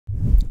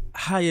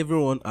Hi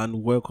everyone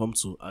and welcome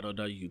to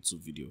another YouTube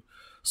video.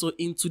 So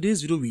in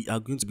today's video we are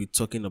going to be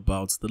talking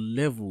about the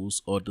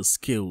levels or the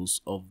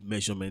scales of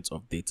measurement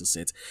of data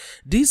sets.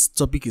 This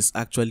topic is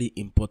actually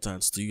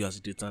important to you as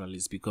a data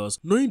analyst because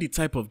knowing the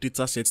type of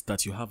data sets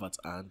that you have at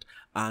hand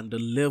and the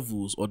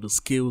levels or the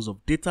scales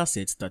of data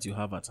sets that you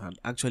have at hand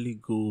actually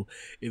go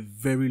a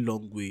very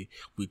long way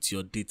with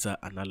your data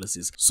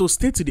analysis. So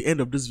stay to the end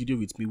of this video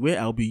with me where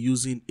I'll be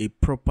using a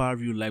proper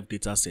real life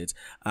data set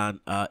and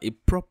a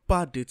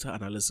proper data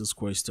analysis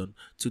question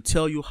to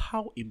tell you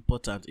how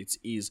important it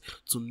is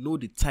to know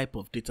the type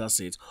of data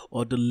set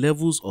or the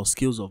levels or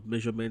scales of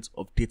measurement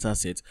of data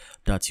set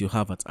that you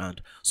have at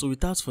hand. So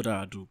without further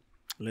ado,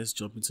 let's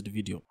jump into the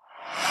video.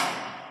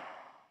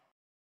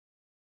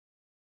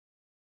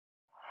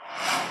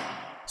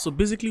 So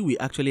basically we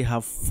actually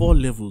have four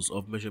levels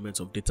of measurement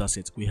of data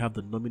sets. We have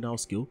the nominal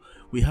scale,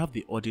 we have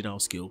the ordinal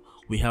scale,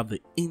 we have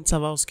the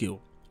interval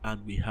scale,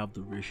 and we have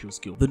the ratio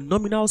scale. The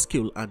nominal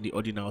scale and the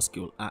ordinal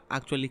scale are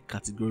actually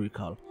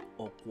categorical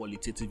or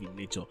qualitative in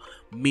nature,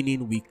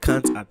 meaning we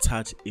can't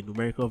attach a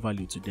numerical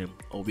value to them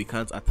or we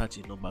can't attach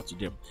a number to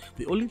them.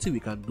 The only thing we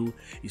can do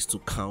is to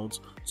count,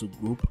 to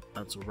group,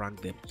 and to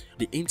rank them.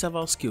 The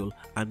interval scale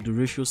and the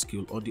ratio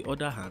scale, on the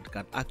other hand,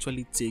 can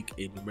actually take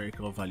a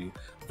numerical value.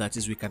 That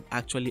is, we can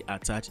actually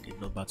attach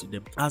a number to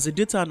them. As a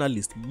data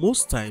analyst,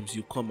 most times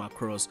you come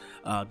across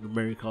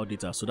numerical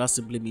data, so that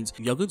simply means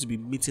you're going to be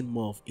meeting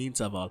more of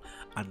interval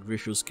and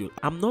ratio scale.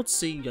 I'm not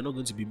saying you're not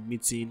going to be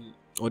meeting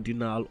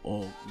ordinal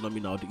or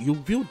nominal. You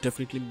will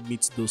definitely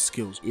meet those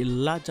scales. A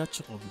larger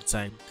chunk of the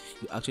time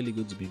you're actually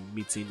going to be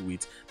meeting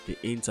with the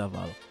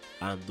interval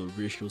and the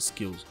ratio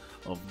scales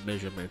of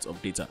measurement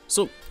of data.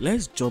 So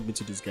let's jump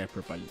into this guy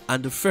properly.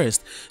 And the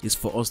first is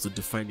for us to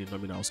define the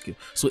nominal scale.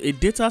 So a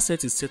data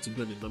set is said to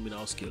be on the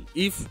nominal scale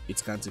if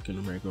it can take a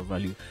numerical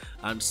value.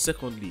 And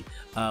secondly,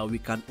 we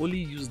can only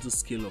use the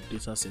scale of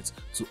data sets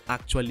to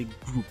actually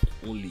group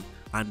only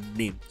and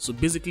name. So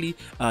basically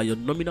your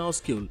nominal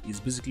scale is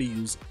basically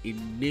used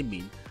in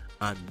naming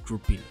and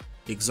grouping.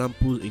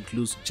 Examples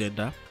includes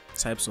gender,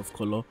 types of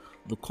color,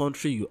 the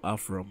country you are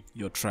from,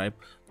 your tribe,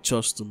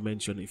 just to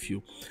mention a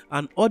few.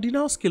 An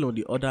ordinal scale, on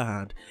the other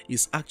hand,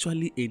 is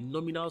actually a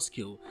nominal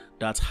scale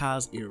that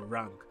has a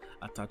rank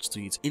attached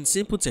to it. In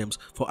simple terms,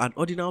 for an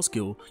ordinal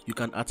scale, you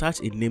can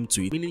attach a name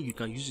to it, meaning you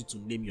can use it to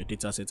name your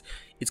dataset.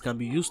 It can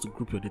be used to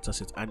group your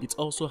dataset, and it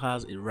also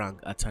has a rank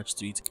attached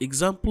to it.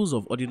 Examples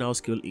of ordinal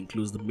scale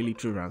includes the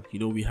military rank. You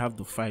know, we have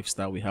the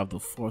 5-star, we have the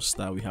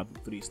 4-star, we have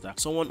the 3-star.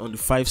 Someone on the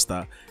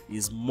 5-star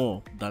is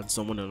more than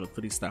someone on the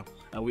 3-star.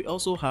 And we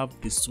also have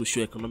the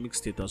socioeconomic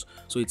status.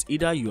 So it's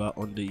either you are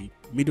on the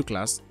middle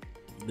class,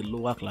 the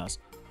lower class,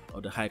 or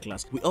the high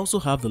class. We also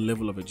have the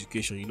level of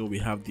education. You know, we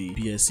have the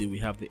BSc, we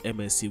have the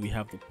MSc, we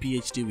have the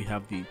PhD, we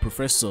have the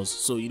professors.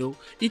 So you know,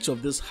 each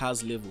of this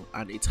has level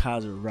and it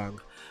has a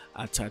rank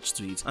attached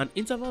to it. An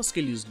interval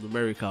scale is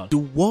numerical. The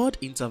word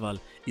interval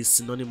is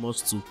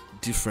synonymous to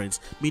difference,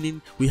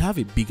 meaning we have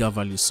a bigger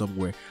value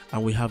somewhere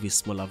and we have a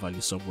smaller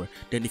value somewhere.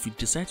 Then if you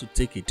decide to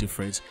take a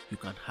difference, you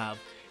can have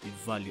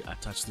a value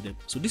attached to them.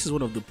 So this is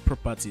one of the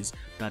properties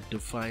that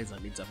defines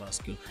an interval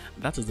scale.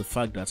 And that is the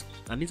fact that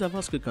an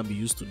interval scale can be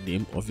used to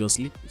name,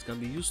 obviously, it can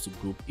be used to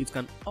group, it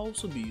can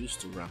also be used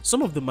to rank.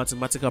 Some of the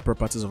mathematical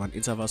properties of an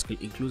interval scale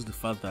includes the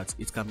fact that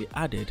it can be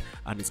added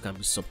and it can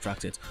be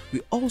subtracted.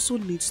 We also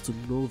need to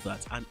know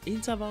that an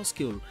interval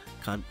scale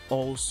can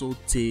also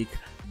take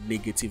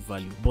negative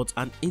value, but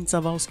an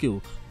interval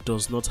scale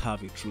does not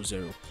have a true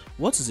zero.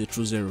 What is a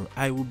true zero?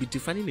 I will be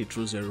defining a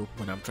true zero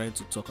when I'm trying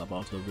to talk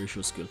about the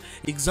ratio scale.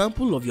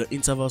 Example of your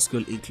interval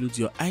scale includes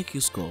your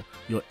IQ score,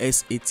 your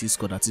SAT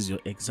score, that is your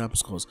exam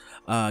scores,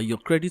 your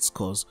credit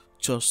scores,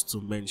 just to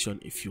mention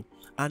a few.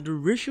 And the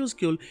ratio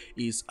scale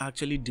is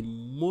actually the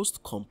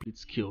most complete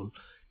scale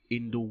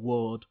in the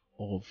world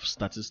of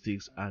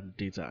statistics and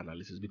data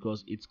analysis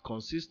because it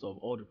consists of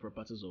all the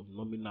properties of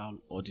nominal,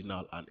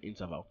 ordinal, and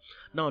interval.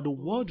 Now the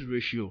word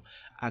ratio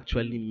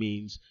actually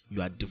means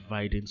you are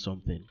dividing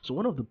something. So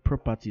one of the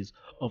properties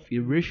of a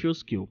ratio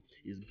scale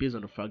is based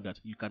on the fact that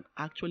you can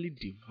actually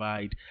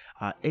divide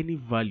any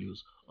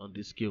values on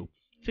the scale.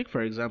 Take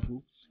for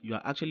example, you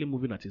are actually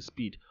moving at a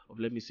speed of,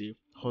 let me say,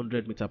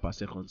 100 meters per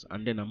second,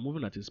 and then I'm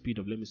moving at a speed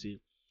of, let me say,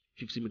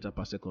 50 meters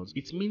per second.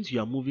 It means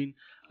you are moving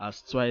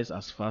as twice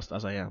as fast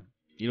as I am.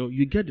 You know,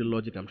 you get the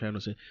logic I'm trying to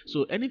say.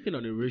 So anything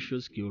on a ratio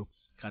scale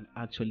can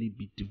actually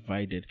be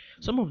divided.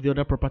 Some of the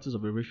other properties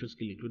of a ratio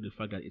scale include the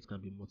fact that it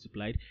can be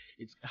multiplied.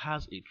 It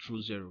has a true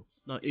zero.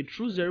 Now, a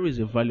true zero is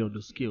a value on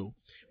the scale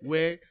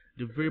where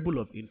the variable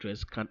of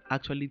interest can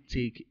actually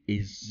take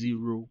a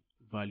zero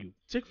value.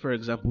 Take for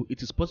example,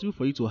 it is possible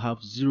for you to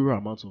have zero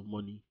amount of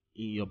money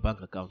in your bank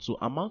account. So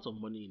amount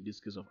of money in this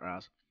case of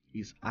ours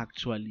is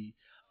actually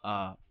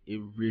a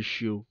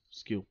ratio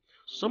scale.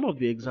 Some of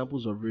the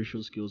examples of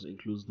ratio scales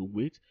includes the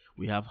weight,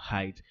 we have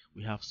height,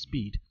 we have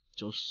speed,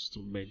 just to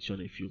mention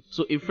a few.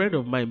 So a friend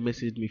of mine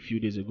messaged me a few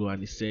days ago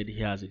and he said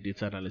he has a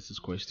data analysis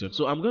question.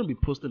 So I'm going to be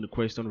posting the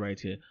question right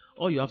here.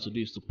 All you have to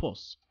do is to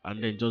pause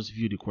and then just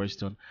view the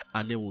question,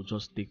 and then we'll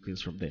just take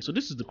things from there. So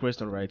this is the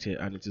question right here,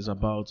 and it is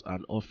about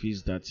an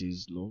office that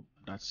is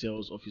that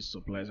sells office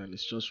supplies, and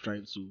it's just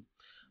trying to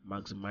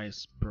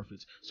maximize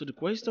profit. So the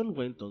question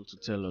went on to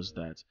tell us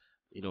that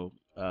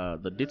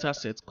the data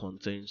set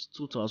contains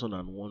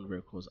 2001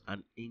 records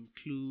and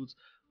includes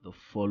the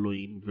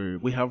following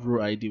variable. We have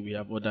row ID, we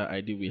have order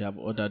ID, we have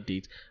order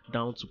date,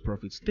 down to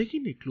profits.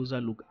 Taking a closer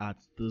look at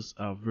these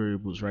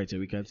variables right here,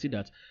 we can see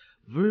that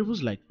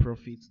variables like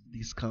profit,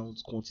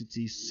 discount,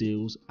 quantity,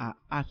 sales are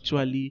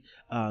actually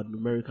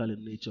numerical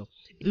in nature.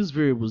 These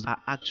variables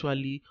are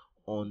actually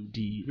on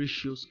the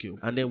ratio scale,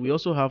 and then we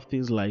also have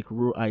things like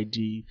row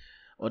ID,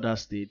 order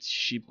state,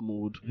 ship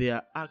mode. They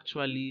are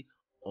actually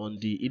on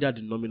either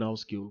the nominal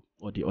scale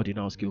or the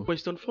ordinal scale.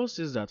 Question 4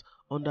 says that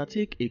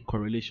undertake a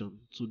correlation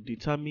to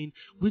determine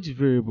which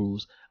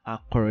variables are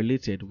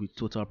correlated with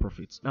total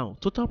profits. Now,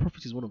 total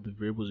profit is one of the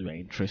variables we are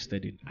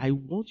interested in. I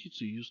want you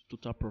to use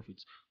total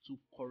profits to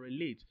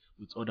correlate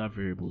with other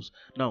variables.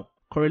 Now,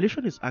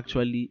 correlation is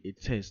actually a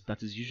test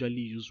that is usually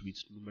used with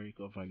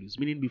numerical values,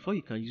 meaning before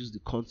you can use the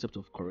concept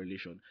of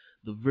correlation,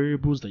 the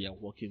variables that you're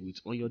working with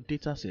on your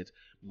data set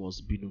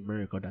must be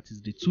numerical. That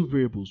is, the two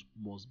variables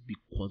must be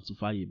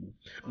quantifiable.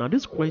 Now,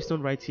 this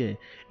question right here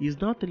is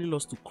now telling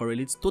us to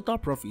correlate total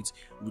profit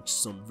with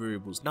some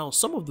variables. Now,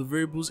 some of the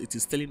variables it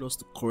is telling us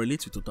to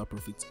correlate with total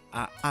profit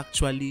are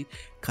actually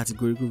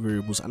categorical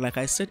variables, and like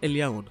I said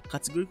earlier on,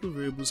 categorical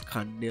variables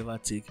can never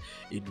take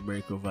a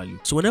numerical value.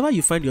 So whenever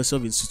you find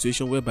yourself in a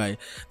situation whereby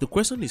the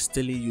question is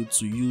telling you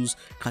to use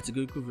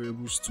categorical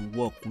variables to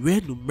work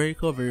where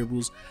numerical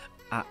variables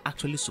are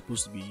actually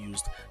supposed to be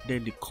used,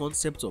 then the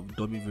concept of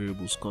dummy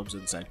variables comes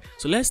inside.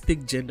 So let's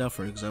take gender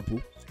for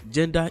example.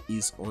 Gender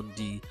is on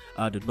the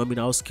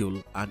nominal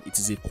scale, and it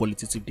is a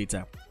qualitative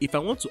data. If I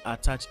want to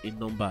attach a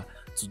number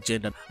to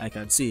gender, I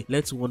can say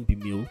let 1 be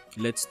male,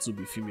 let 2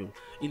 be female.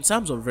 In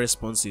terms of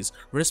responses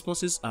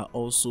are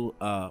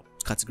also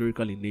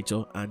categorical in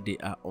nature, and they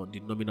are on the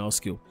nominal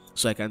scale.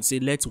 So I can say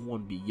let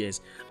 1 be yes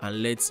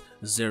and let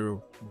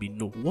 0 be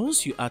no.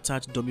 Once you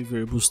attach dummy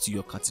variables to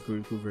your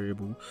categorical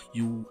variable,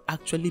 you will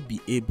actually be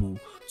able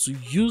to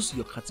use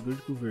your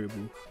categorical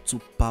variable to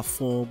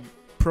perform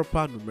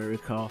proper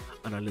numerical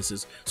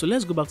analysis. So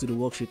let's go back to the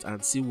worksheet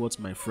and see what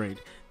my friend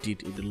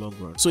did in the long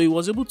run. So he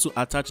was able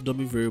to attach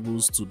dummy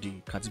variables to the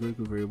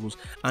categorical variables,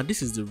 and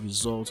this is the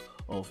result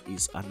of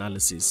his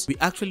analysis. We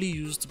actually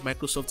used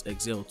Microsoft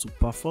Excel to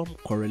perform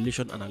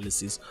correlation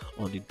analysis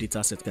on the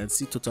data set. You can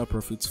see total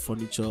profits,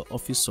 furniture,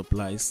 office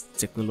supplies,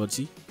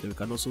 technology. Then we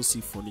can also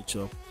see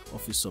furniture,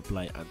 office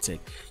supply, and tech.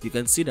 You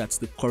can see that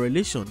the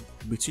correlation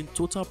between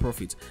total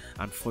profit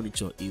and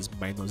furniture is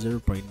minus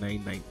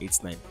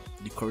 0.9989.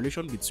 The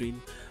correlation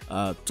between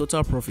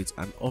total profit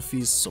and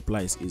office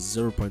supplies is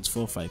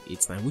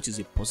 0.4589, which is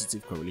a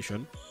positive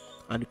correlation,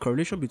 and the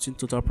correlation between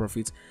total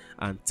profit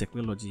and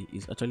technology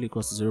is actually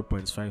equal to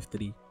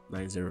 0.5390.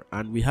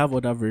 And we have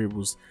other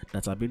variables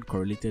that have been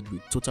correlated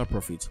with total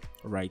profit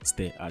right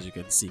there, as you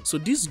can see. So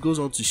this goes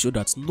on to show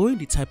that knowing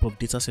the type of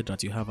data set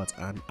that you have at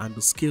hand and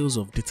the scales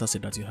of data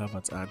set that you have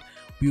at hand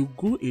will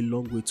go a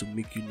long way to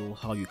make you know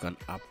how you can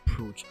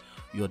approach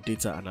your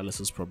data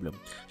analysis problem.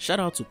 Shout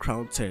out to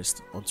Crown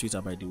Test on Twitter,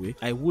 by the way.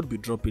 I would be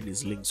dropping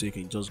his link so you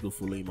can just go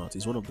follow him out.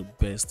 He's one of the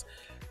best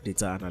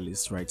data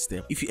analysts right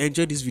there. If you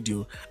enjoyed this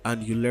video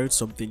and you learned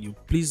something new,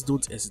 please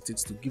don't hesitate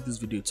to give this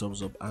video a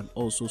thumbs up and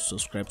also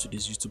subscribe to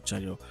this YouTube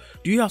channel.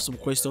 Do you have some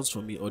questions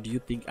for me, or do you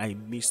think I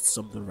missed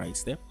something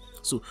right there?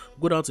 So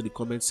go down to the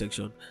comment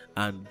section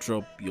and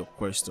drop your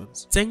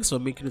questions. Thanks for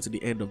making it to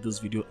the end of this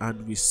video,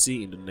 and we see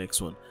you in the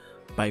next one.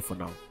 Bye for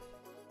now.